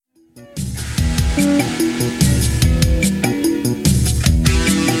Hi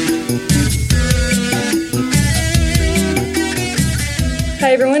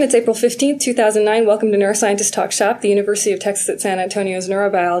everyone, it's April 15th, 2009. Welcome to Neuroscientist Talk Shop, the University of Texas at San Antonio's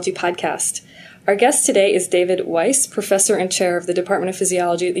neurobiology podcast. Our guest today is David Weiss, professor and chair of the Department of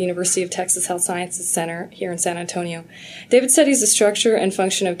Physiology at the University of Texas Health Sciences Center here in San Antonio. David studies the structure and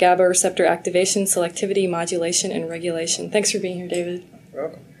function of GABA receptor activation, selectivity, modulation, and regulation. Thanks for being here, David. You're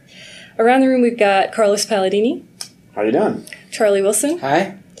welcome. Around the room, we've got Carlos Palladini. How you doing? Charlie Wilson.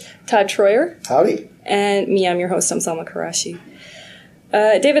 Hi. Todd Troyer. Howdy. And me, I'm your host, I'm Salma Karashi.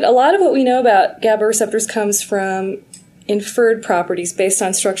 David, a lot of what we know about GABA receptors comes from inferred properties based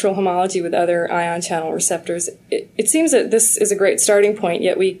on structural homology with other ion channel receptors. It seems that this is a great starting point,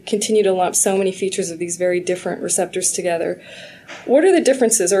 yet we continue to lump so many features of these very different receptors together. What are the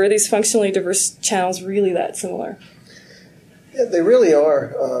differences, or are these functionally diverse channels really that similar? Yeah, they really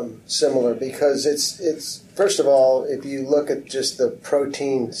are similar because it's first of all, if you look at just the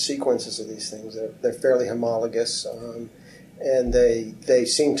protein sequences of these things, they're fairly homologous. And they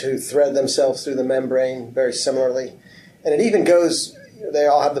seem to thread themselves through the membrane very similarly. And it even goes, they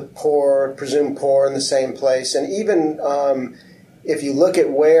all have the presumed pore in the same place. And even if you look at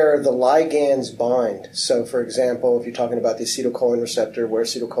where the ligands bind, so for example, if you're talking about the acetylcholine receptor, where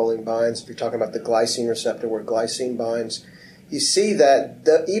acetylcholine binds, if you're talking about the glycine receptor, where glycine binds, you see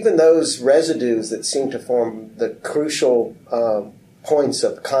that even those residues that seem to form the crucial points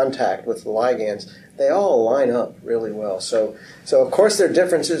of contact with the ligands, they all line up really well. So of course there are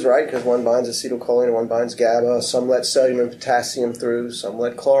differences, right? Because one binds acetylcholine and one binds GABA. Some let sodium and potassium through. Some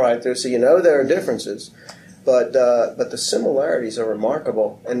let chloride through. So you know there are differences, but the similarities are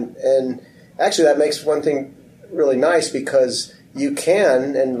remarkable. And actually that makes one thing really nice because you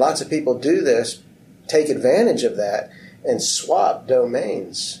can, and lots of people do this, take advantage of that and swap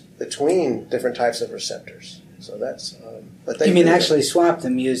domains between different types of receptors. So that's. But they you mean actually swap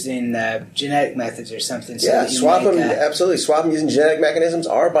them using genetic methods or something? So yeah, that you swap them, absolutely. Swap them using genetic mechanisms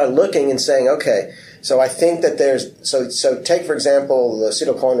or by looking and saying, okay, so I think that there's, so take, for example, the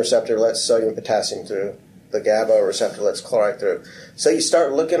acetylcholine receptor lets sodium and potassium through. The GABA receptor lets chloride through. So you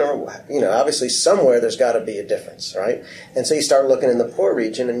start looking, obviously somewhere there's got to be a difference, right? And so you start looking in the pore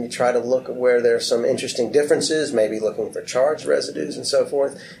region and you try to look at where there's some interesting differences, maybe looking for charged residues and so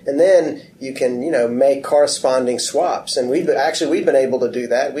forth. And then you can, make corresponding swaps. And we've been able to do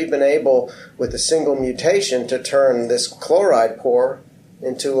that. We've been able, with a single mutation, to turn this chloride pore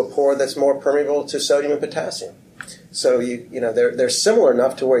into a pore that's more permeable to sodium and potassium. So they're similar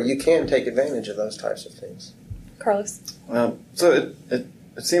enough to where you can take advantage of those types of things. Carlos? Well, so it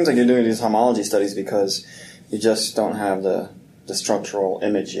seems like you're doing these homology studies because you just don't have the structural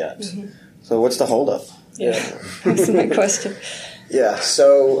image yet. Mm-hmm. So what's the holdup? Yeah, that's my question. Yeah,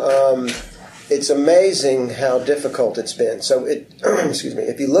 so it's amazing how difficult it's been. So excuse me,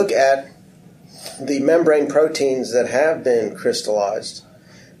 if you look at the membrane proteins that have been crystallized,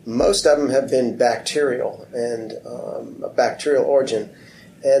 most of them have been bacterial and a bacterial origin.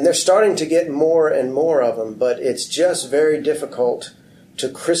 And they're starting to get more and more of them, but it's just very difficult to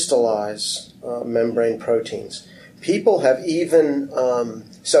crystallize membrane proteins. People have even,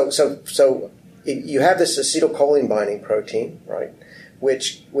 so you have this acetylcholine binding protein, right,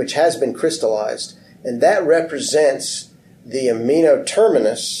 which has been crystallized, and that represents the amino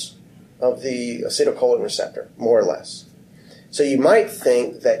terminus of the acetylcholine receptor, more or less. So you might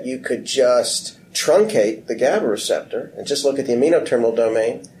think that you could just truncate the GABA receptor and just look at the amino terminal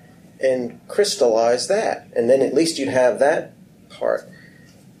domain and crystallize that. And then at least you'd have that part.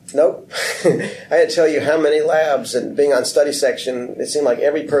 Nope. I had to tell you how many labs, and being on study section, it seemed like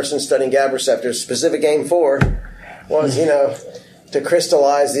every person studying GABA receptors, specific aim for, was, to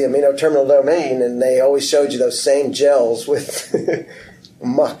crystallize the amino terminal domain, and they always showed you those same gels with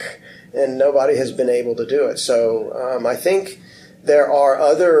muck. And nobody has been able to do it. So I think there are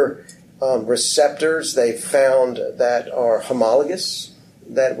other receptors they've found that are homologous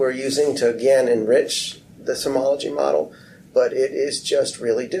that we're using to, again, enrich this homology model. But it is just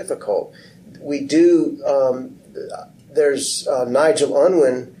really difficult. We do, there's Nigel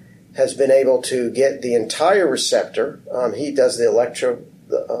Unwin has been able to get the entire receptor. He does the electro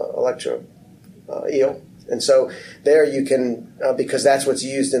eel. And so there you can, because that's what's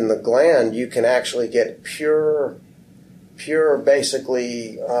used in the gland, you can actually get pure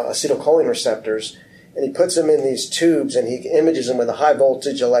basically acetylcholine receptors. And he puts them in these tubes and he images them with a high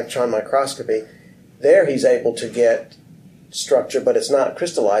voltage electron microscopy. There he's able to get structure, but it's not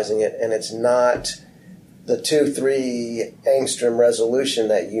crystallizing it, and it's not the 2-3 angstrom resolution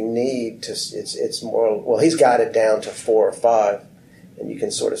that you need to. It's more, well, he's got it down to 4 or 5. and you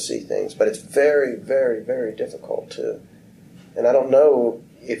can sort of see things. But it's very, very, very difficult to. And I don't know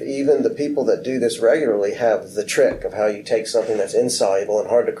if even the people that do this regularly have the trick of how you take something that's insoluble and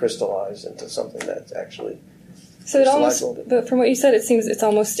hard to crystallize into something that's actually. So it almost, but from what you said, it seems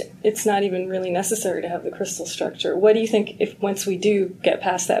it's not even really necessary to have the crystal structure. What do you think if once we do get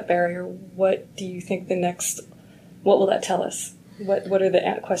past that barrier, what do you think what will that tell us? What are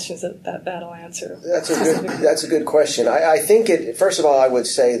the questions that'll answer? That's a good question. I think first of all, I would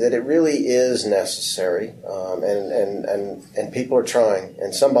say that it really is necessary, and people are trying,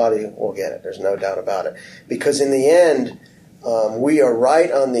 and somebody will get it. There's no doubt about it. Because in the end, we are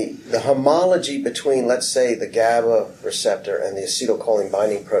right on the homology between, let's say, the GABA receptor and the acetylcholine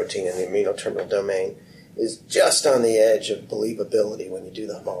binding protein in the amino-terminal domain is just on the edge of believability when you do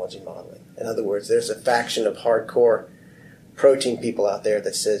the homology modeling. In other words, there's a faction of hardcore protein people out there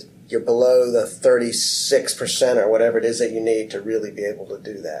that says you're below the 36% or whatever it is that you need to really be able to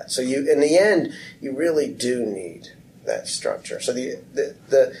do that. So in the end, you really do need that structure. So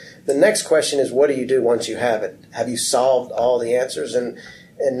the next question is, what do you do once you have it? Have you solved all the answers? And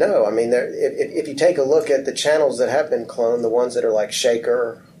no, I mean, if you take a look at the channels that have been cloned, the ones that are like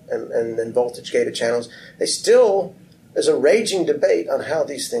Shaker and then voltage-gated channels, there's a raging debate on how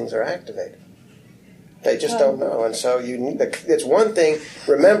these things are activated. They just don't know, and so you need. It's one thing.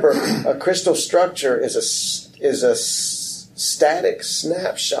 Remember, a crystal structure is a static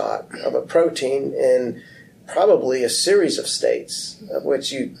snapshot of a protein in probably a series of states, of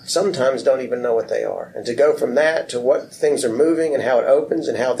which you sometimes don't even know what they are. And to go from that to what things are moving and how it opens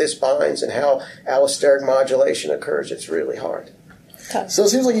and how this binds and how allosteric modulation occurs, it's really hard. So it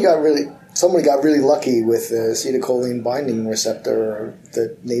seems like somebody got really lucky with the acetylcholine binding receptor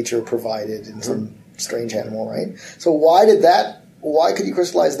that nature provided in some strange animal, right? So why could you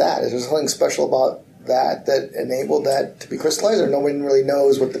crystallize that? Is there something special about that enabled that to be crystallized, or nobody really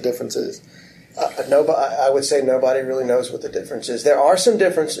knows what the difference is? I would say nobody really knows what the difference is. There are some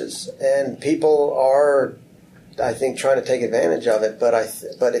differences, and people are, I think, trying to take advantage of it, but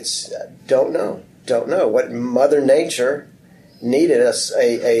it's don't know. What Mother Nature needed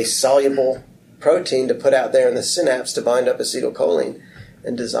a soluble protein to put out there in the synapse to bind up acetylcholine,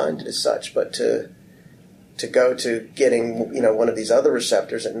 and designed it as such. But to go to getting one of these other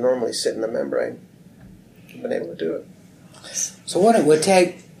receptors that normally sit in the membrane, I've been able to do it. So what it would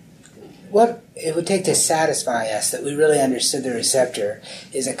take to satisfy us that we really understood the receptor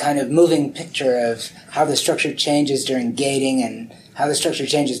is a kind of moving picture of how the structure changes during gating and how the structure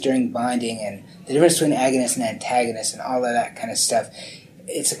changes during binding and the difference between agonist and antagonist and all of that kind of stuff.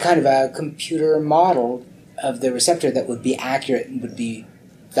 It's a kind of a computer model of the receptor that would be accurate and would be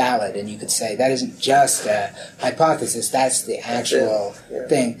valid, and you could say that isn't just a hypothesis, that's the actual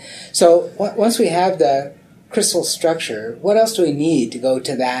thing. So once we have the crystal structure, what else do we need to go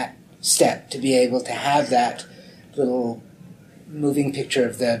to that step to be able to have that little moving picture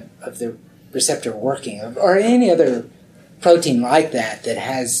of the receptor working, or any other protein like that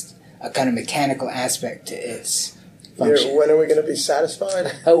has a kind of mechanical aspect to its function? When are we going to be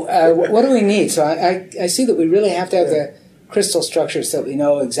satisfied? What do we need? So I see that we really have to have the crystal structure so that we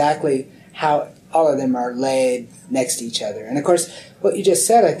know exactly how all of them are laid next to each other. And of course, what you just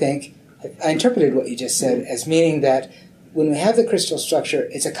said, I interpreted what you just said as meaning that when we have the crystal structure,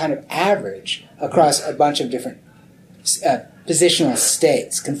 it's a kind of average across a bunch of different positional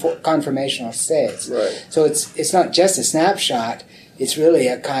states, conformational states. Right. So it's not just a snapshot, it's really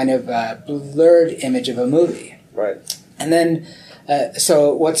a kind of blurred image of a movie. Right. And then,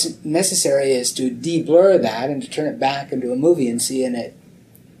 so what's necessary is to de-blur that and to turn it back into a movie and see in it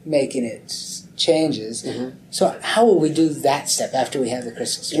making its changes. Mm-hmm. So how will we do that step after we have the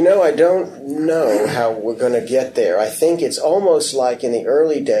crystal structure? I don't know how we're going to get there. I think it's almost like in the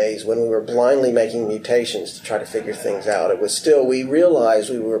early days when we were blindly making mutations to try to figure things out. It was still, we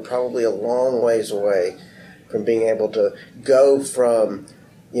realized we were probably a long ways away from being able to go from,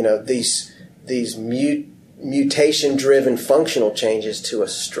 these mutation-driven functional changes to a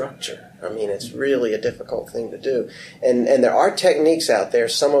structure. I mean, it's really a difficult thing to do. And there are techniques out there,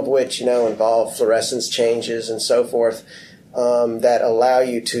 some of which, involve fluorescence changes and so forth, that allow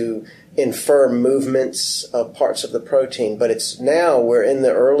you to infer movements of parts of the protein. But we're in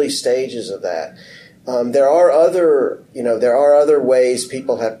the early stages of that. There are other ways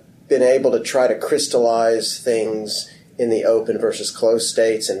people have been able to try to crystallize things in the open versus closed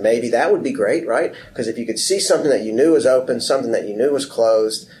states, and maybe that would be great, right? Because if you could see something that you knew was open, something that you knew was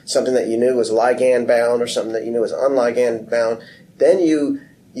closed, something that you knew was ligand bound, or something that you knew was unligand bound, then you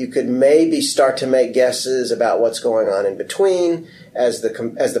you could maybe start to make guesses about what's going on in between as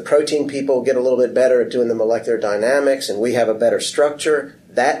the protein people get a little bit better at doing the molecular dynamics and we have a better structure.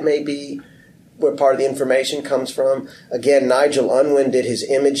 That may be where part of the information comes from. Again, Nigel Unwin did his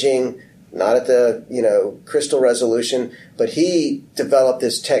imaging, not at the crystal resolution, but he developed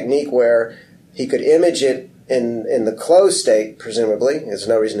this technique where he could image it in the closed state, presumably. There's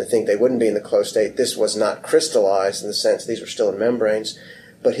no reason to think they wouldn't be in the closed state. This was not crystallized in the sense these were still in membranes.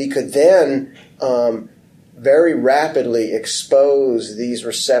 But he could then very rapidly expose these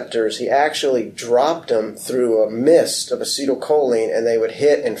receptors. He actually dropped them through a mist of acetylcholine, and they would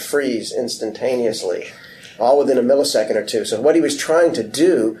hit and freeze instantaneously, all within a millisecond or two. So what he was trying to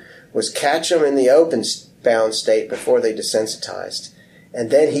do was catch them in the open bound state before they desensitized.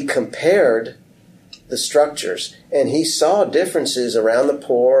 And then he compared the structures, and he saw differences around the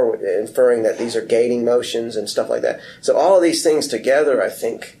pore, inferring that these are gating motions and stuff like that. So all of these things together, I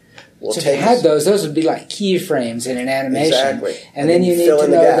think, will so take if you had those would be like keyframes in an animation. Exactly. And then you need to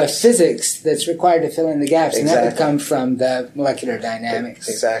know the physics that's required to fill in the gaps, and that would come from the molecular dynamics.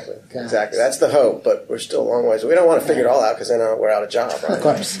 Exactly. Exactly. That's the hope, but we're still a long ways. We don't want to figure it all out because then we're out of job, right? Of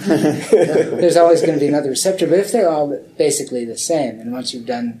course. There's always going to be another receptor, but if they're all basically the same, and once you've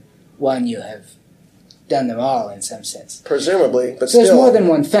done one, you have done them all in some sense. Presumably, but so there's more than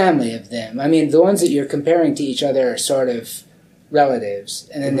one family of them. I mean, the ones that you're comparing to each other are sort of relatives,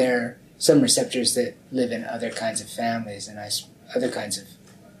 and then there are some receptors that live in other kinds of families and other kinds of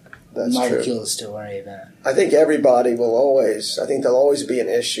molecules to worry about. I think everybody will always, there'll always be an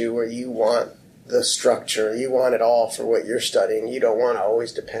issue where you want the structure, you want it all for what you're studying. You don't want to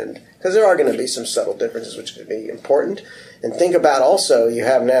always depend, because there are going to be some subtle differences which could be important. And think about also, you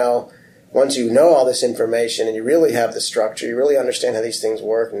have now, once you know all this information and you really have the structure, you really understand how these things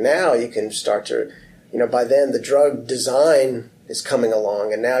work, now you can start to, by then the drug design is coming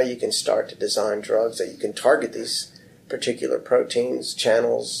along, and now you can start to design drugs that you can target these particular proteins,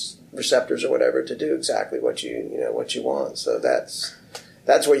 channels, receptors, or whatever to do exactly what you want. So that's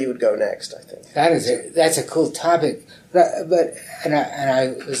where you would go next, I think. That's a cool topic, but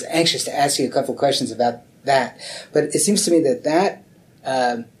I was anxious to ask you a couple questions about that. But it seems to me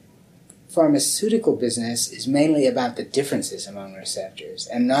that pharmaceutical business is mainly about the differences among receptors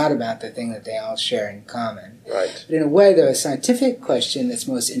and not about the thing that they all share in common. Right. But in a way, the scientific question that's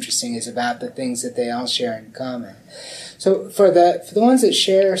most interesting is about the things that they all share in common. So for the ones that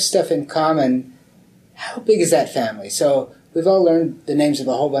share stuff in common, how big is that family? So we've all learned the names of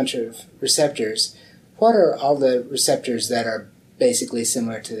a whole bunch of receptors. What are all the receptors that are basically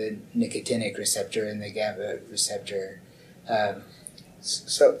similar to the nicotinic receptor and the GABA receptor?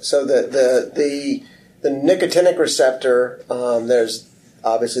 So the nicotinic receptor, there's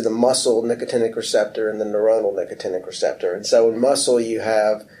obviously the muscle nicotinic receptor and the neuronal nicotinic receptor. And so in muscle you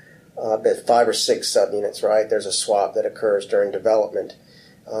have 5 or 6 subunits, right? There's a swap that occurs during development.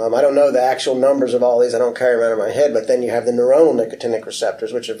 I don't know the actual numbers of all these. I don't carry them out in my head. But then you have the neuronal nicotinic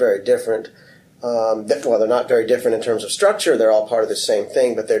receptors, which are very different. They're not very different in terms of structure. They're all part of the same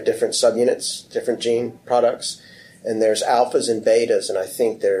thing, but they're different subunits, different gene products. And there's alphas and betas, and I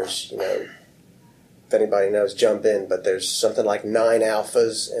think there's, if anybody knows, jump in, but there's something like 9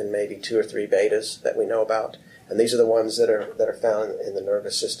 alphas and maybe 2 or 3 betas that we know about. And these are the ones that are found in the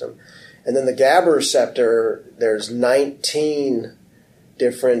nervous system. And then the GABA receptor, there's 19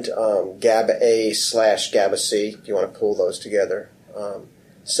 different GABA A / GABA C, if you want to pull those together,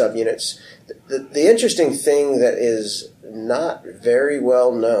 subunits. The interesting thing that is not very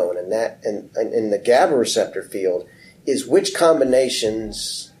well known in the GABA receptor field is which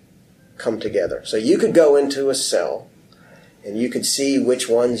combinations come together. So you could go into a cell and you could see which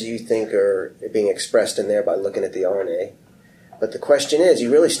ones you think are being expressed in there by looking at the RNA. But the question is,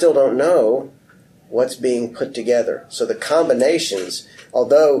 you really still don't know what's being put together. So the combinations,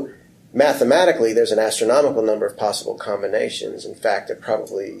 although mathematically there's an astronomical number of possible combinations, in fact, there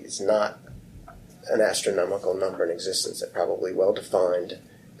probably is not an astronomical number in existence. That probably well-defined,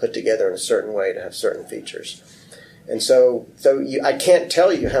 put together in a certain way to have certain features. And so I can't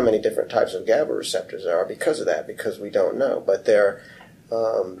tell you how many different types of GABA receptors there are because of that, because we don't know. But there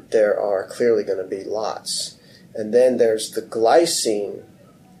are clearly going to be lots. And then there's the glycine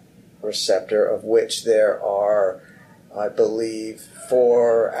receptor, of which there are, I believe,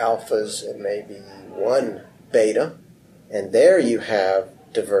 4 alphas and maybe 1 beta. And there you have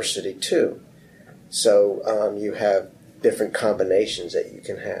diversity too. So you have different combinations that you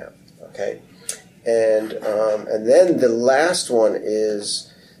can have, okay? And then the last one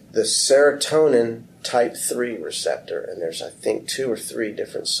is the serotonin type 3 receptor, and there's, I think, 2 or 3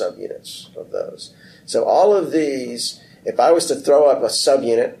 different subunits of those. So all of these, if I was to throw up a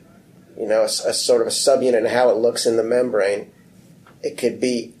subunit, a sort of a subunit and how it looks in the membrane, it could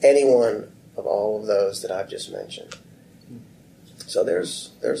be any one of all of those that I've just mentioned. So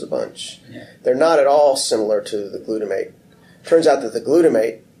there's a bunch. Yeah. They're not at all similar to the glutamate. Turns out that the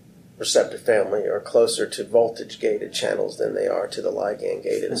glutamate receptor family are closer to voltage-gated channels than they are to the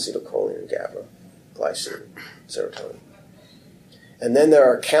ligand-gated acetylcholine, GABA, glycine, serotonin. And then there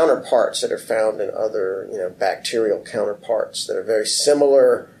are counterparts that are found in other, bacterial counterparts that are very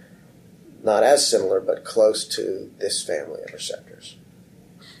similar, not as similar, but close to this family of receptors.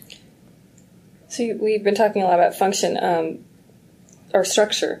 So we've been talking a lot about function or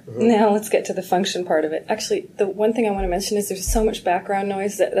structure. Mm-hmm. Now let's get to the function part of it. Actually, the one thing I want to mention is there's so much background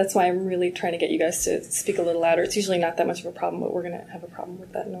noise that's why I'm really trying to get you guys to speak a little louder. It's usually not that much of a problem, but we're going to have a problem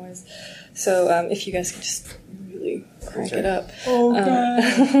with that noise. So if you guys could just really crank it up.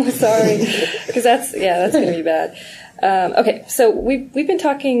 Sorry, because that's going to be bad. Okay, so we've been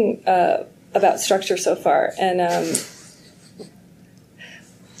talking about structure so far, and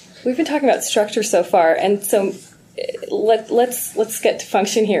so let's get to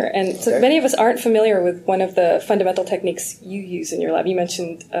function here. And so many of us aren't familiar with one of the fundamental techniques you use in your lab. You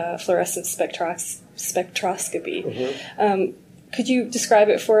mentioned fluorescence spectroscopy. Mm-hmm. Could you describe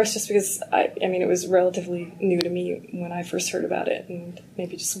it for us, just because, it was relatively new to me when I first heard about it, and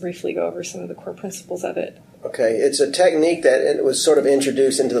maybe just briefly go over some of the core principles of it. Okay, it's a technique that it was sort of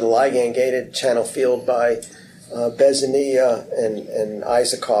introduced into the ligand-gated channel field by Bezania and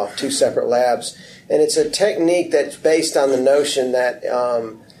Isakov, two separate labs. And it's a technique that's based on the notion that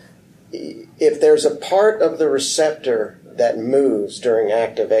if there's a part of the receptor that moves during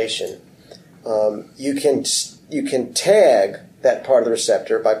activation, you can tag that part of the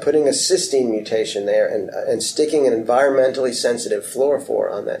receptor by putting a cysteine mutation there and sticking an environmentally sensitive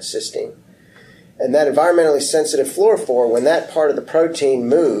fluorophore on that cysteine. And that environmentally sensitive fluorophore, when that part of the protein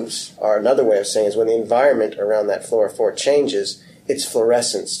moves, or another way of saying is when the environment around that fluorophore changes, its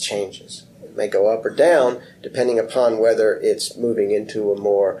fluorescence changes. It may go up or down depending upon whether it's moving into a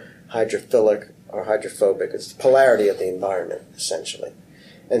more hydrophilic or hydrophobic. It's the polarity of the environment, essentially.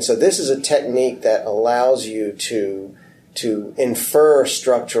 And so this is a technique that allows you to infer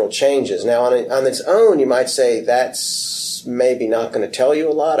structural changes. Now, on its own, you might say that's maybe not going to tell you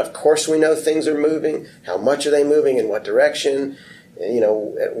a lot. Of course we know things are moving. How much are they moving? In what direction?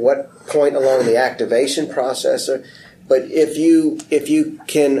 At what point along the activation process? But if you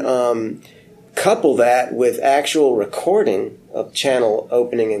can couple that with actual recording of channel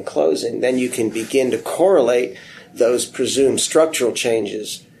opening and closing, then you can begin to correlate those presumed structural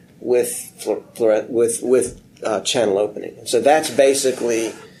changes with channel opening. And so that's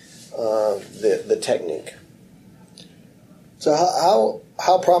basically the technique. So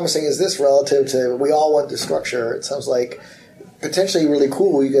how promising is this relative to, we all want the structure? It sounds like potentially really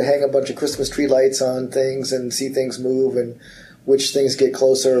cool. You could hang a bunch of Christmas tree lights on things and see things move and which things get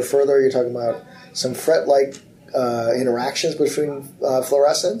closer or further. You're talking about some Fret-like interactions between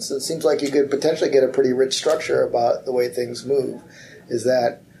fluorescence. It seems like you could potentially get a pretty rich structure about the way things move. Is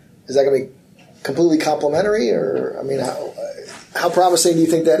that going to be completely complementary, or how promising do you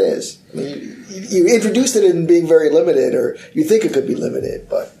think that is? You introduced it in being very limited, or you think it could be limited,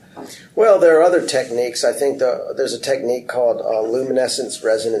 but well, there are other techniques. I think there's a technique called luminescence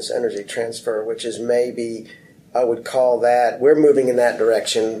resonance energy transfer, which is maybe, I would call that, we're moving in that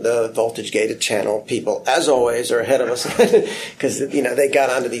direction. The voltage-gated channel people, as always, are ahead of us because they got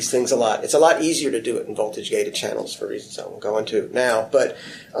onto these things a lot. It's a lot easier to do it in voltage-gated channels for reasons I won't go into now. But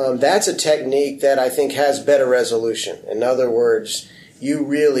that's a technique that I think has better resolution. In other words, you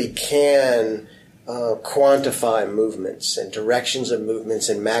really can quantify movements and directions of movements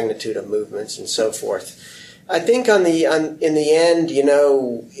and magnitude of movements and so forth. I think in the end,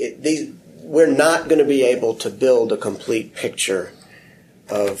 we're not going to be able to build a complete picture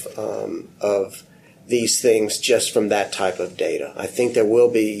of these things just from that type of data. I think there will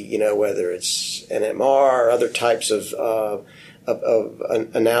be, whether it's NMR or other types of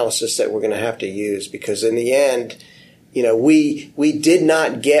analysis that we're going to have to use, because in the end, we did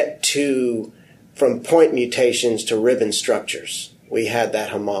not get from point mutations to ribbon structures. We had that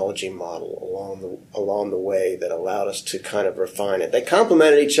homology model along the way that allowed us to kind of refine it. They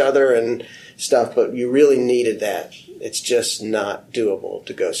complemented each other and stuff, but you really needed that. It's just not doable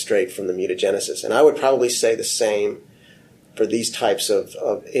to go straight from the mutagenesis. And I would probably say the same for these types of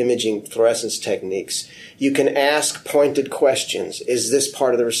imaging fluorescence techniques. You can ask pointed questions. Is this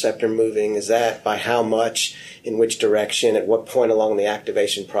part of the receptor moving? Is that by how much? In which direction? At what point along the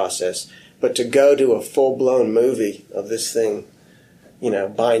activation process? But to go to a full-blown movie of this thing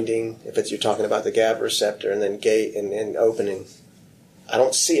binding, if you're talking about the GABA receptor, and then gate and opening. I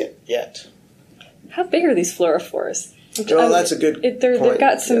don't see it yet. How big are these fluorophores? Well, that's a good point. They've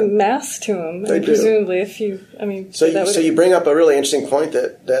got some mass to them. They do. Presumably, So you bring up a really interesting point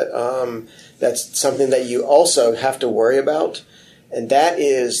that's something that you also have to worry about, and that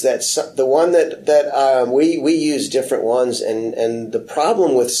is that the one that we use different ones, and the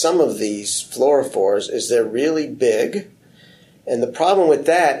problem with some of these fluorophores is they're really big, and the problem with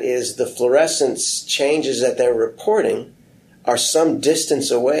that is the fluorescence changes that they're reporting are some distance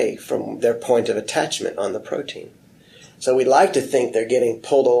away from their point of attachment on the protein. So we like to think they're getting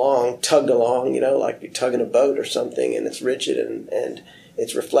pulled along, tugged along, like you're tugging a boat or something, and it's rigid and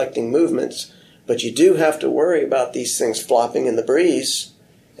it's reflecting movements. But you do have to worry about these things flopping in the breeze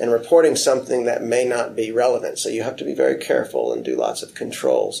and reporting something that may not be relevant. So you have to be very careful and do lots of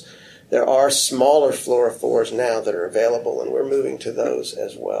controls. There are smaller fluorophores now that are available, and we're moving to those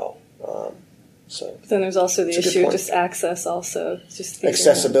as well. Then there's also the issue of just access also. Just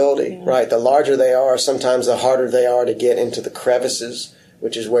accessibility, right. The larger they are, sometimes the harder they are to get into the crevices,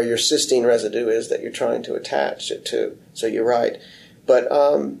 which is where your cysteine residue is that you're trying to attach it to. So you're right. But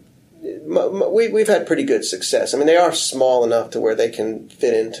we've had pretty good success. I mean, they are small enough to where they can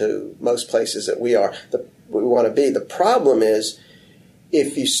fit into most places that we want to be. The problem is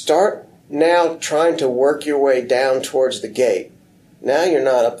if you start now trying to work your way down towards the gate, now you're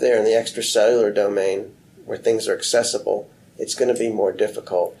not up there in the extracellular domain where things are accessible. It's going to be more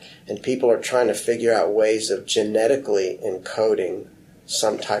difficult. And people are trying to figure out ways of genetically encoding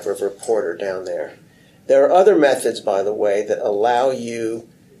some type of reporter down there. There are other methods, by the way, that allow you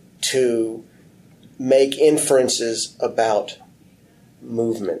to make inferences about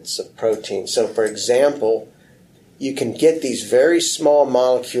movements of proteins. So, for example, you can get these very small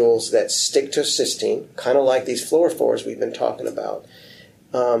molecules that stick to cysteine, kind of like these fluorophores we've been talking about,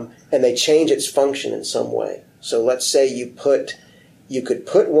 and they change its function in some way. So let's say you could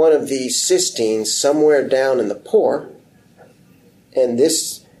put one of these cysteines somewhere down in the pore, and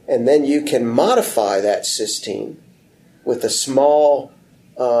then you can modify that cysteine with a small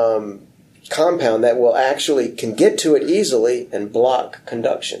compound that can get to it easily and block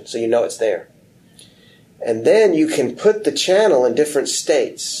conduction, so you know it's there. And then you can put the channel in different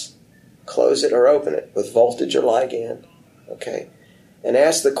states, close it or open it with voltage or ligand, okay? And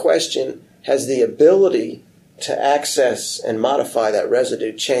ask the question, has the ability to access and modify that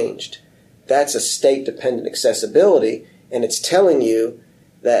residue changed? That's a state-dependent accessibility, and it's telling you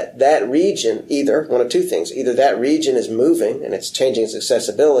that region, either one of two things, either that region is moving and it's changing its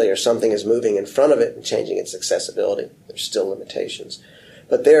accessibility, or something is moving in front of it and changing its accessibility. There's still limitations.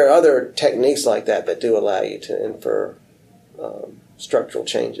 But there are other techniques like that do allow you to infer structural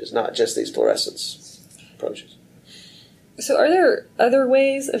changes, not just these fluorescence approaches. So are there other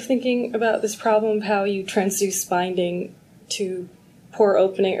ways of thinking about this problem, of how you transduce binding to pore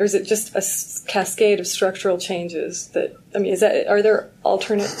opening, or is it just a cascade of structural changes? Are there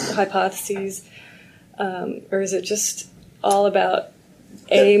alternate hypotheses, or is it just all about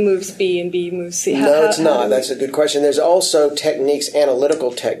A moves B and B moves C? No, it's not. That's a good question. There's also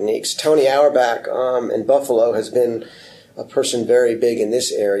analytical techniques. Tony Auerbach in Buffalo has been a person very big in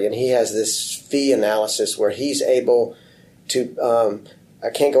this area, and he has this phi analysis where he's able to, I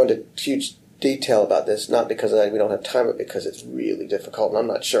can't go into huge detail about this, not because we don't have time, but because it's really difficult, and I'm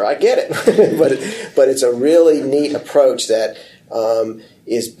not sure I get it. but it's a really neat approach that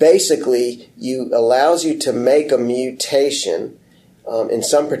is basically allows you to make a mutation in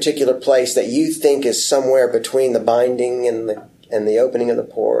some particular place that you think is somewhere between the binding and the opening of the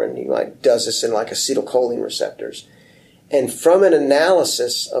pore, and does this in like acetylcholine receptors. And from an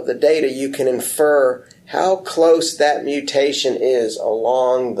analysis of the data, you can infer how close that mutation is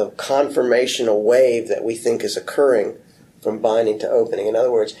along the conformational wave that we think is occurring from binding to opening. In other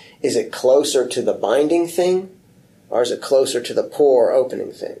words, is it closer to the binding thing, or is it closer to the pore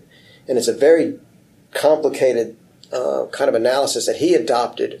opening thing? And it's a very complicated kind of analysis that he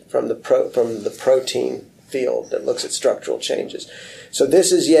adopted from the protein field that looks at structural changes. So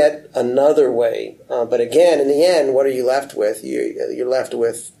this is yet another way. But again, in the end, what are you left with? You're left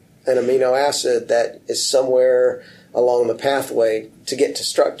with an amino acid that is somewhere along the pathway to get to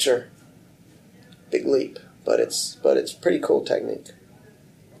structure. Big leap, but it's a pretty cool technique.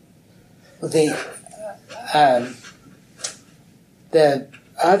 Well, the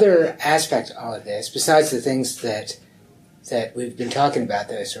other aspect of all of this, besides the things that we've been talking about,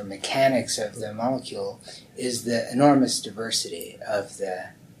 the sort of mechanics of the molecule, is the enormous diversity of the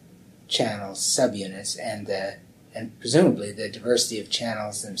channel subunits and presumably the diversity of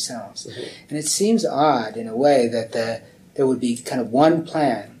channels themselves. Mm-hmm. And it seems odd in a way that there would be kind of one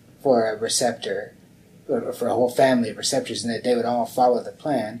plan for a receptor, or for a whole family of receptors, and that they would all follow the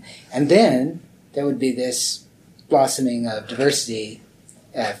plan. And then there would be this blossoming of diversity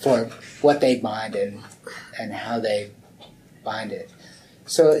for what they bind and how they bind it.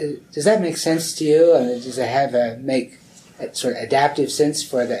 So does that make sense to you? Does it make a sort of adaptive sense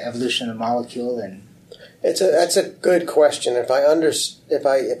for the evolution of the molecule? And that's a good question. If I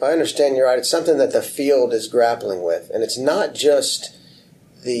understand you right, it's something that the field is grappling with, and it's not just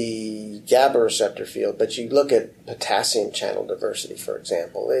the GABA receptor field, but you look at potassium channel diversity, for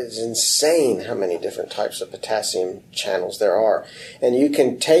example. It's insane how many different types of potassium channels there are. And you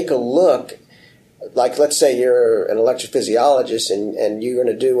can take a look, like let's say you're an electrophysiologist and you're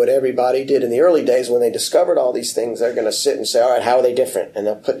going to do what everybody did in the early days when they discovered all these things. They're going to sit and say, all right, how are they different? And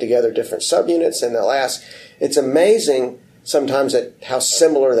they'll put together different subunits and they'll ask. It's amazing sometimes at how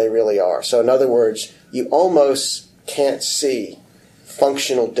similar they really are. So in other words, you almost can't see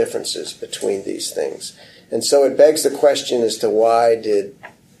functional differences between these things. And so it begs the question as to why did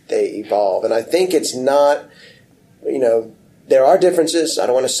they evolve? And I think it's not, there are differences. I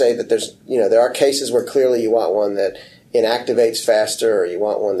don't want to say that there are cases where clearly you want one that inactivates faster, or you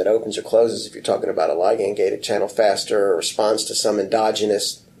want one that opens or closes if you're talking about a ligand-gated channel faster, or responds to some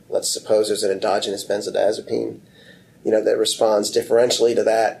endogenous, let's suppose there's an endogenous benzodiazepine, that responds differentially to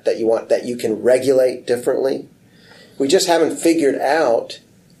that you can regulate differently. We just haven't figured out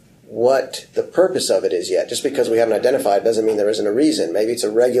what the purpose of it is yet. Just because we haven't identified doesn't mean there isn't a reason. Maybe it's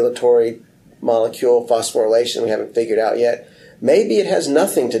a regulatory molecule, phosphorylation, we haven't figured out yet. Maybe it has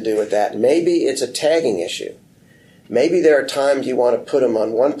nothing to do with that. Maybe it's a tagging issue. Maybe there are times you want to put them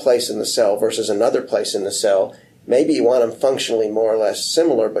on one place in the cell versus another place in the cell. Maybe you want them functionally more or less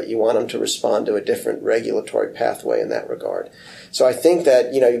similar, but you want them to respond to a different regulatory pathway in that regard. So I think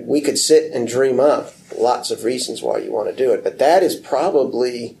that, we could sit and dream up lots of reasons why you want to do it, but that is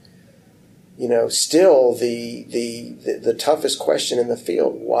probably, still the toughest question in the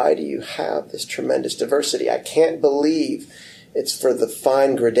field. Why do you have this tremendous diversity? I can't believe it's for the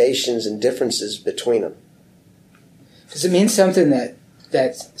fine gradations and differences between them. Does it mean something that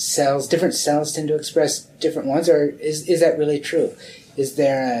different cells tend to express different ones, or is that really true? Is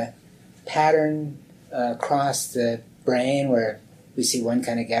there a pattern across the brain where we see one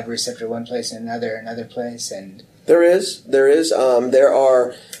kind of GABA receptor one place and another place? And there is. There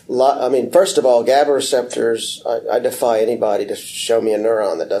are first of all, GABA receptors, I defy anybody to show me a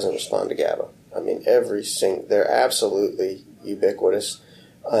neuron that doesn't respond to GABA. They're absolutely ubiquitous.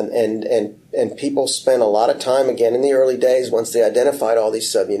 And people spent a lot of time, again, in the early days, once they identified all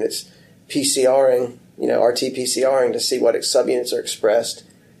these subunits, PCRing, RT-PCRing to see what subunits are expressed,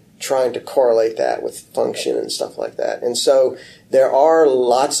 trying to correlate that with function and stuff like that. And so there are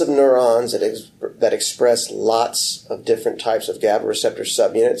lots of neurons that express lots of different types of GABA receptor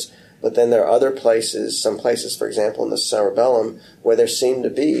subunits, but then there are other places, some places, for example, in the cerebellum, where there seem to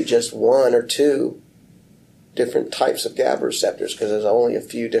be just one or two different types of GABA receptors because there's only a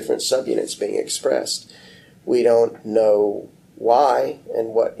few different subunits being expressed. We don't know why and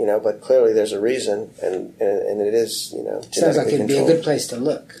what, but clearly there's a reason, and it is, sounds like it'd be a good place to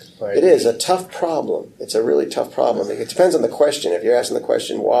look. It is a tough problem. It's a really tough problem. It depends on the question. If you're asking the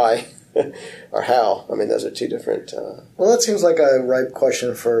question why or how, those are two different. Well, that seems like a ripe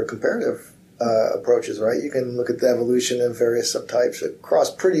question for comparative approaches, right? You can look at the evolution of various subtypes across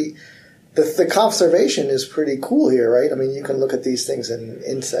pretty. The conservation is pretty cool here, right? You can look at these things in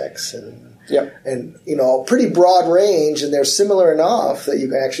insects and a pretty broad range, and they're similar enough that you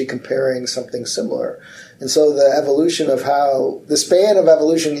can actually comparing something similar. And so the evolution of the span of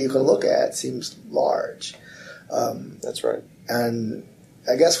evolution you can look at seems large. That's right. And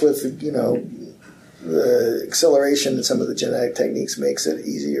I guess with, the acceleration in some of the genetic techniques makes it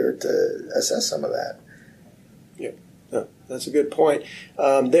easier to assess some of that. That's a good point.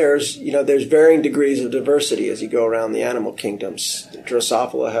 There's varying degrees of diversity as you go around the animal kingdoms.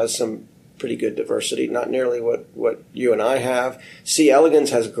 Drosophila has some pretty good diversity, not nearly what you and I have. C. elegans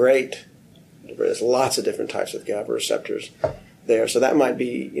has great. There's lots of different types of GABA receptors there, so that might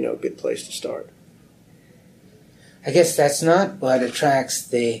be a good place to start. I guess that's not what attracts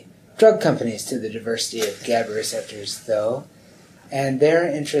the drug companies to the diversity of GABA receptors, though, and their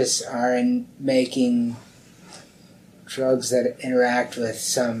interests are in making drugs that interact with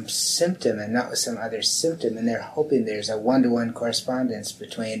some symptom and not with some other symptom, and they're hoping there's a one-to-one correspondence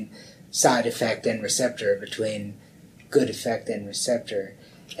between side effect and receptor, between good effect and receptor.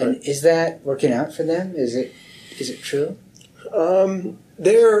 And is that working out for them? Is it true?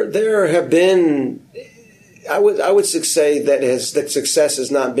 There have been I would say that success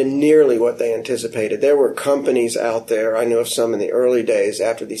has not been nearly what they anticipated. There were companies out there, I know of some in the early days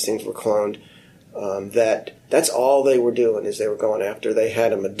after these things were cloned, that's all they were doing is they were going after. They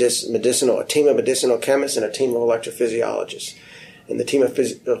had a team of medicinal chemists and a team of electrophysiologists. And the team of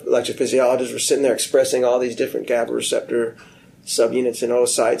electrophysiologists were sitting there expressing all these different GABA receptor subunits and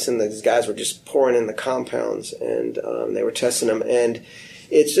oocytes, and these guys were just pouring in the compounds, and they were testing them. And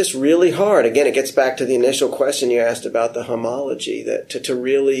it's just really hard. Again, it gets back to the initial question you asked about the homology, that to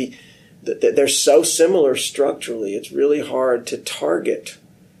really, that they're so similar structurally, it's really hard to target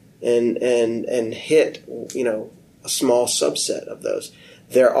and hit, a small subset of those.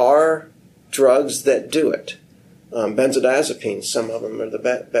 There are drugs that do it. Benzodiazepines, some of them are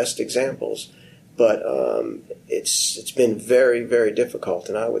the best examples, but it's been very, very difficult,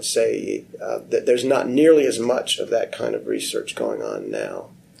 and I would say that there's not nearly as much of that kind of research going on now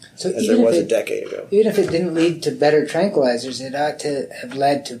as there was a decade ago. Even if it didn't lead to better tranquilizers, it ought to have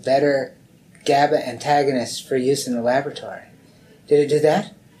led to better GABA antagonists for use in the laboratory. Did it do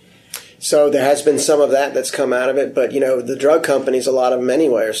that? So there has been some of that that's come out of it, but the drug companies, a lot of them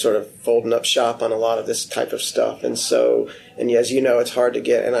anyway, are sort of folding up shop on a lot of this type of stuff, and as you know, it's hard to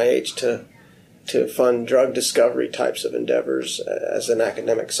get NIH to fund drug discovery types of endeavors as an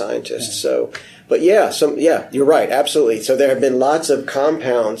academic scientist. So, but you're right, absolutely. So there have been lots of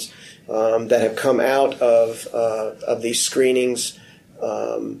compounds that have come out of these screenings.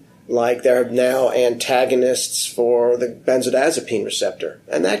 Like there are now antagonists for the benzodiazepine receptor,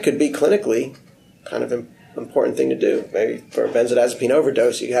 and that could be clinically kind of an important thing to do. Maybe for a benzodiazepine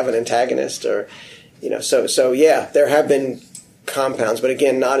overdose, you have an antagonist, or there have been compounds, but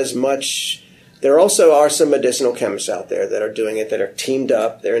again, not as much. There also are some medicinal chemists out there that are doing it, that are teamed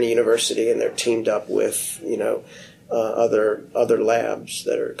up. They're in a university and they're teamed up with other labs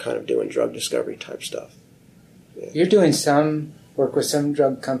that are kind of doing drug discovery type stuff. Yeah. You're doing some work with some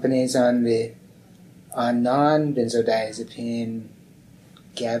drug companies on non-benzodiazepine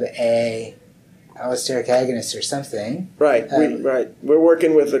GABA-A allosteric agonists or something. Right, right. We're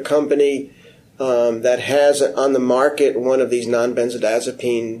working with a company that has on the market one of these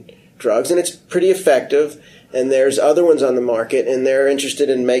non-benzodiazepine drugs, and it's pretty effective. And there's other ones on the market, and they're interested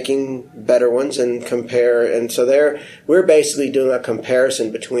in making better ones and compare. And so we're basically doing a comparison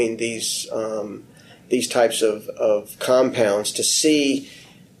between these types of compounds to see,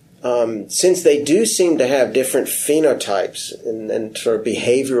 since they do seem to have different phenotypes and sort of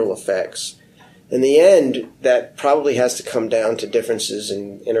behavioral effects. In the end, that probably has to come down to differences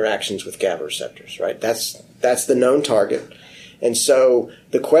in interactions with GABA receptors, right? That's the known target. And so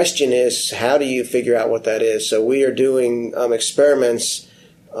the question is, how do you figure out what that is? So we are doing experiments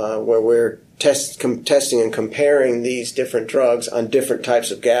where we're testing and comparing these different drugs on different types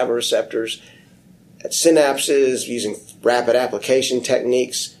of GABA receptors at synapses, using rapid application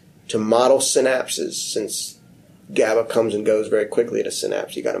techniques to model synapses, since GABA comes and goes very quickly at a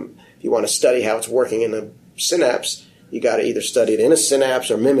synapse. If you want to study how it's working in a synapse, you got to either study it in a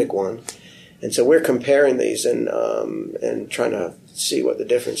synapse or mimic one. And so we're comparing these and trying to see what the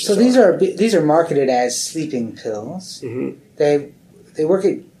differences are. So these are marketed as sleeping pills. Mm-hmm. They work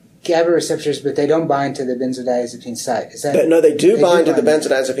at GABA receptors, but they don't bind to the benzodiazepine site. Is that? No, they do bind to the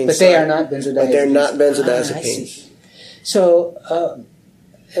benzodiazepine site. But they are not benzodiazepines. But they're not benzodiazepines. I see. So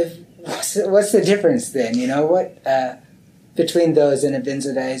what's the difference then? Between those and a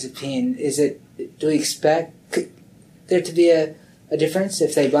benzodiazepine? Do we expect there to be a difference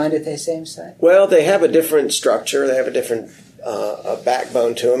if they bind at the same site? Well, they have a different structure. They have a different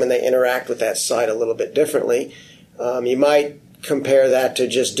backbone to them, and they interact with that site a little bit differently. You might compare that to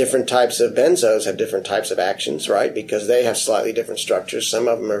just different types of benzos have different types of actions, right? Because they have slightly different structures. Some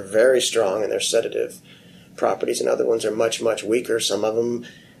of them are very strong in their sedative properties, and other ones are much, much weaker. Some of them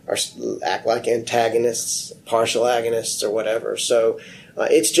act like antagonists, partial agonists, or whatever. So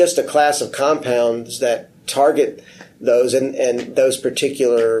it's just a class of compounds that target those and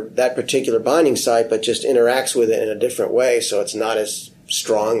that particular binding site, but just interacts with it in a different way, so it's not as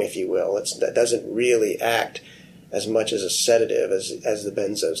strong, if you will. That doesn't really act as much as a sedative as the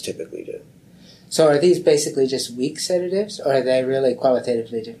benzos typically do. So are these basically just weak sedatives, or are they really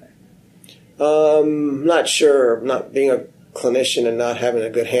qualitatively different? Not sure. Not being a clinician and not having a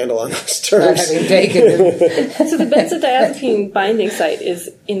good handle on those terms. Not having taken them. So the benzodiazepine binding site is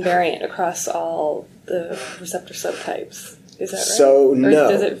invariant across all the receptor subtypes. Is that right? So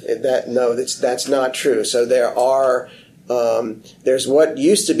that's not true. So there are there's what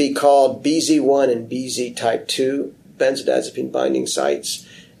used to be called BZ1 and BZ type 2 benzodiazepine binding sites,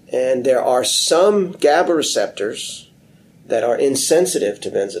 and there are some GABA receptors that are insensitive to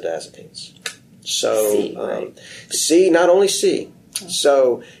benzodiazepines. So C, right. C, not only C.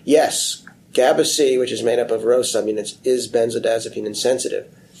 So yes, GABA C, which is made up of rho subunits, is benzodiazepine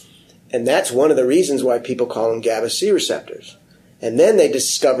insensitive. And that's one of the reasons why people call them GABA C receptors. And then they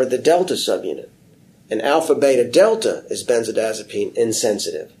discovered the delta subunit. And alpha beta delta is benzodiazepine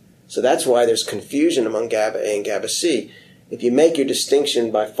insensitive. So that's why there's confusion among GABA A and GABA C. If you make your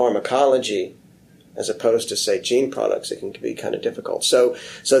distinction by pharmacology, as opposed to, say, gene products, it can be kind of difficult. So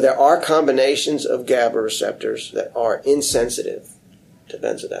there are combinations of GABA receptors that are insensitive to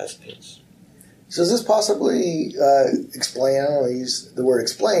benzodiazepines. So does this possibly explain, I don't want to use the word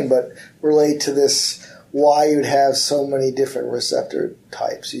explain, but relate to this, why you'd have so many different receptor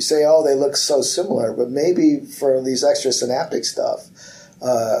types? You say, oh, they look so similar, but maybe for these extrasynaptic stuff,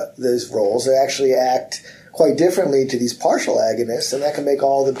 those roles, they actually act quite differently to these partial agonists, and that can make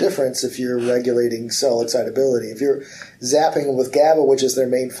all the difference if you're regulating cell excitability. If you're zapping them with GABA, which is their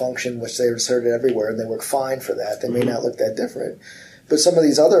main function, which they're inserted everywhere, and they work fine for that, they may not look that different. But some of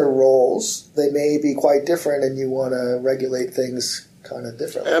these other roles, they may be quite different, and you want to regulate things kind of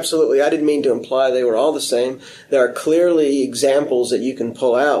differently. Absolutely. I didn't mean to imply they were all the same. There are clearly examples that you can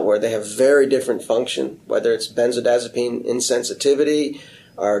pull out where they have very different function, whether it's benzodiazepine insensitivity,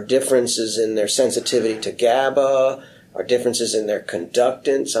 or differences in their sensitivity to GABA, or differences in their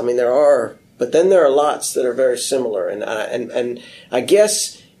conductance. I mean, there are, but then there are lots that are very similar. And I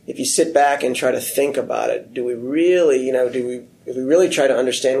guess if you sit back and try to think about it, do we really, if we really try to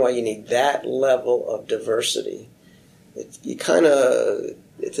understand why you need that level of diversity, it's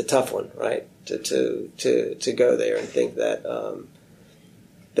a tough one, right? To go there and think that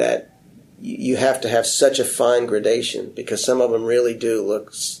that you have to have such a fine gradation, because some of them really do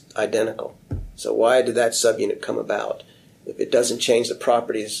look identical. So why did that subunit come about if it doesn't change the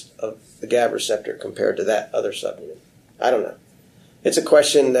properties of the GABA receptor compared to that other subunit? I don't know. It's a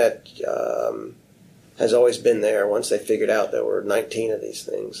question that has always been there once they figured out there were 19 of these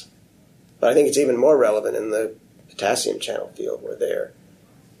things. But I think it's even more relevant in the potassium channel field, where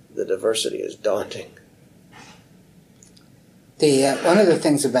the diversity is daunting. One of the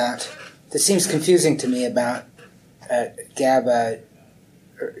things that seems confusing to me about GABA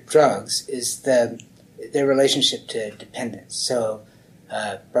drugs is their relationship to dependence. So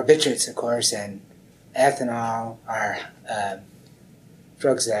barbiturates, of course, and ethanol are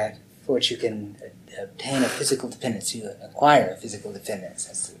drugs for which you can obtain a physical dependence. You acquire a physical dependence.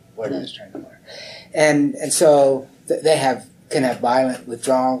 That's the word I was trying to learn. And so they can have violent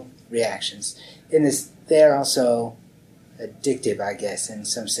withdrawal reactions. They're also addictive, I guess, in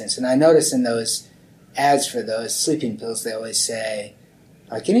some sense. And I notice in those ads for those sleeping pills, they always say,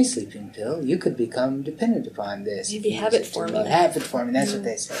 like any sleeping pill, you could become dependent upon this. Maybe habit forming. Habit forming, that's what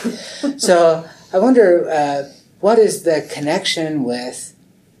they say. So I wonder, what is the connection with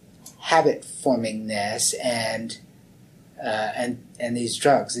habit formingness and these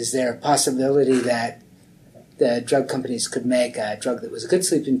drugs? Is there a possibility that the drug companies could make a drug that was a good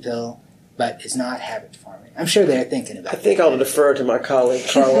sleeping pill but is not habit forming? I'm sure they're thinking about it. I think I'll defer to my colleague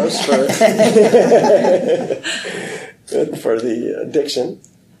Carlos for the addiction.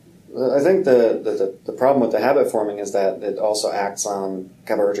 I think the problem with the habit forming is that it also acts on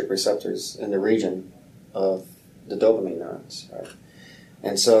GABAergic receptors in the region of the dopamine neurons, right?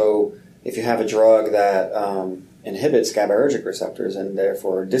 And so if you have a drug that inhibits GABAergic receptors and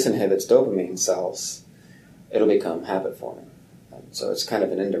therefore disinhibits dopamine cells, it'll become habit forming. So it's kind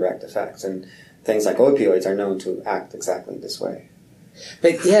of an indirect effect. And things like opioids are known to act exactly this way.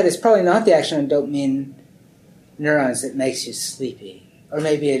 But yet it's probably not the action on dopamine neurons that makes you sleepy. Or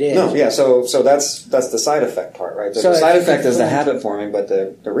maybe it is. No, yeah, so that's the side effect part, right? The side effect is the habit forming, but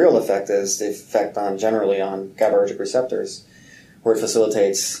the real effect is the effect generally on GABAergic receptors, where it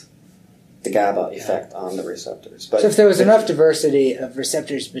facilitates the GABA effect on the receptors. But so if there was enough diversity of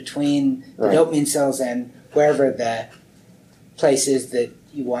receptors between the dopamine cells and wherever the place is that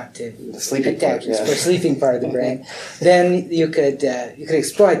you want to protect, the sleeping part of the brain, then you could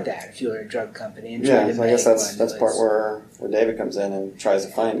exploit that if you were a drug company and try to I guess that's part where David comes in and tries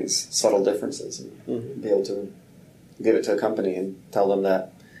to find these subtle differences and be able to give it to a company and tell them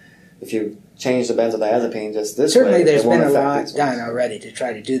that if you change the benzodiazepine just this certainly way, there's been a lot done already to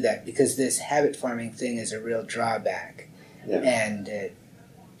try to do that, because this habit forming thing is a real drawback, and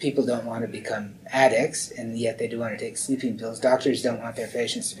people don't want to become addicts, and yet they do want to take sleeping pills. Doctors don't want their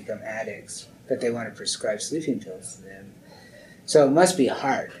patients to become addicts, but they want to prescribe sleeping pills to them. So it must be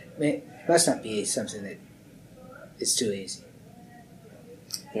hard. It must not be something that is too easy.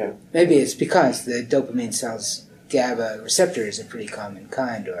 Yeah. Maybe it's because the dopamine cells GABA receptor is a pretty common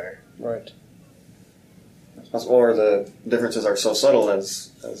kind, or right. Or the differences are so subtle,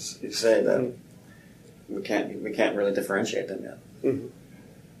 as you say, that we can't really differentiate them yet. Mm-hmm.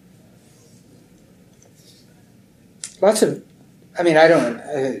 Lots of, I mean, I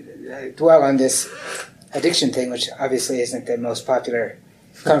don't dwell on this addiction thing, which obviously isn't the most popular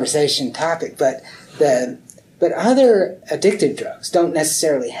conversation topic, but other addictive drugs don't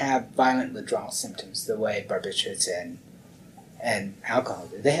necessarily have violent withdrawal symptoms the way barbiturates and alcohol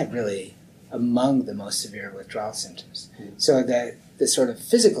do. They have really among the most severe withdrawal symptoms. So that the sort of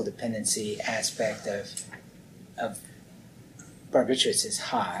physical dependency aspect of barbiturates is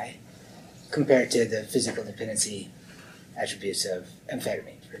high compared to the physical dependency attributes of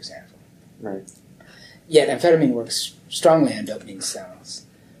amphetamine, for example. Right. Yet amphetamine works strongly on dopamine cells.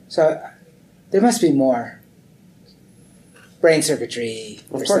 So there must be more brain circuitry.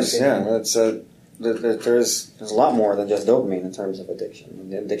 Of course, yeah. That's there's a lot more than just dopamine in terms of addiction.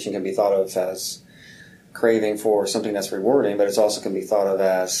 The addiction can be thought of as craving for something that's rewarding, but it also can be thought of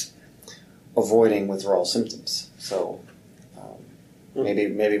as avoiding withdrawal symptoms. So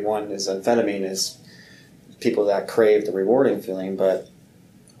maybe one is amphetamine is people that crave the rewarding feeling, but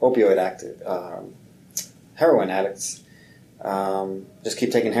heroin addicts just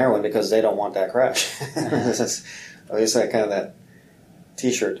keep taking heroin because they don't want that crash. It's like kind of that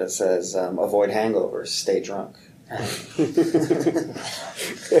T-shirt that says "Avoid hangovers, stay drunk."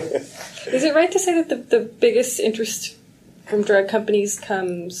 Is it right to say that the biggest interest from drug companies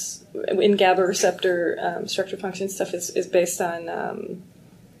comes in GABA receptor structure function stuff is based on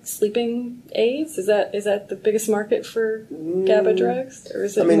sleeping aids? Is that the biggest market for GABA drugs, or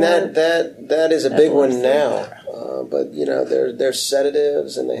is it? I mean that is a big one now, but there's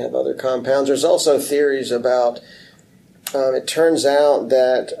sedatives and they have other compounds. There's also theories about. It turns out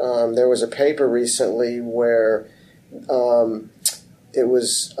that there was a paper recently where it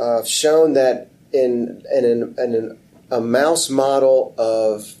was shown that in a mouse model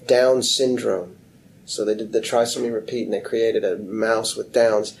of Down syndrome, so they did the trisomy repeat and they created a mouse with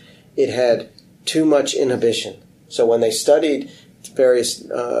Downs, it had too much inhibition. So when they studied various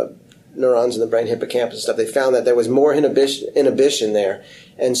neurons in the brain, hippocampus and stuff, they found that there was more inhibition there.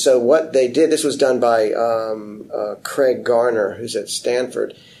 And so what they did, this was done by Craig Garner, who's at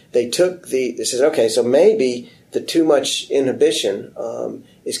Stanford. They said, okay, so maybe the too much inhibition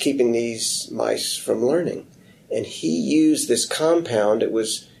is keeping these mice from learning. And he used this compound. It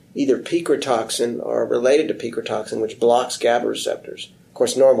was either picrotoxin or related to picrotoxin, which blocks GABA receptors. Of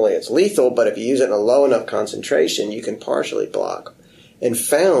course, normally it's lethal, but if you use it in a low enough concentration, you can partially block. And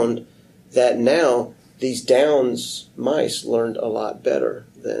found that now these Downs mice learned a lot better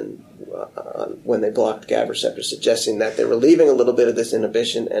than when they blocked GABA receptors, suggesting that they're relieving a little bit of this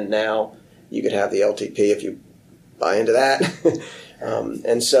inhibition, and now you could have the LTP if you buy into that.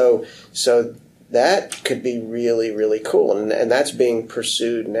 And so that could be really, really cool, and that's being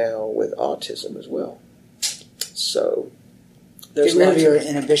pursued now with autism as well. So there's get rid of your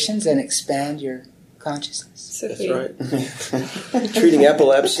inhibitions and expand your consciousness. That's right. Treating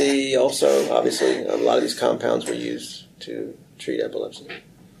epilepsy also, obviously, a lot of these compounds were used to treat epilepsy.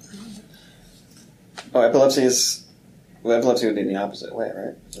 Epilepsy would be the opposite way,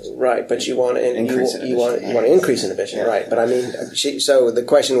 right? Right, but you want to increase you want to increase inhibition, yeah. Right? But I mean, so the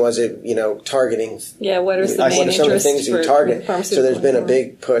question was, targeting. Yeah, what are the main what are some of the things you target? So there's been a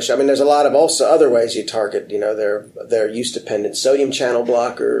big push. I mean, there's a lot of also other ways you target. There are use-dependent sodium channel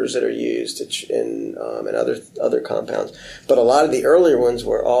blockers that are used in other compounds. But a lot of the earlier ones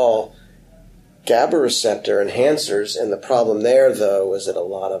were all GABA receptor enhancers, and the problem there, though, was that a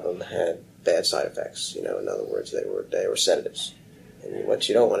lot of them had bad side effects. In other words, they were sedatives, and what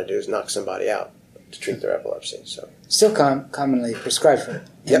you don't want to do is knock somebody out to treat their epilepsy. So still commonly prescribed for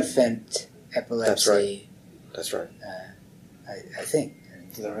infant epilepsy. That's right. I think.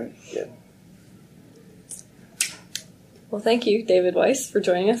 Is that right? Yeah. Well, thank you, David Weiss, for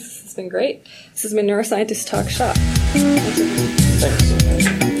joining us. This has been great. This has been Neuroscientist Talk Shop.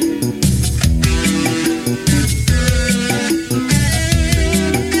 Thanks.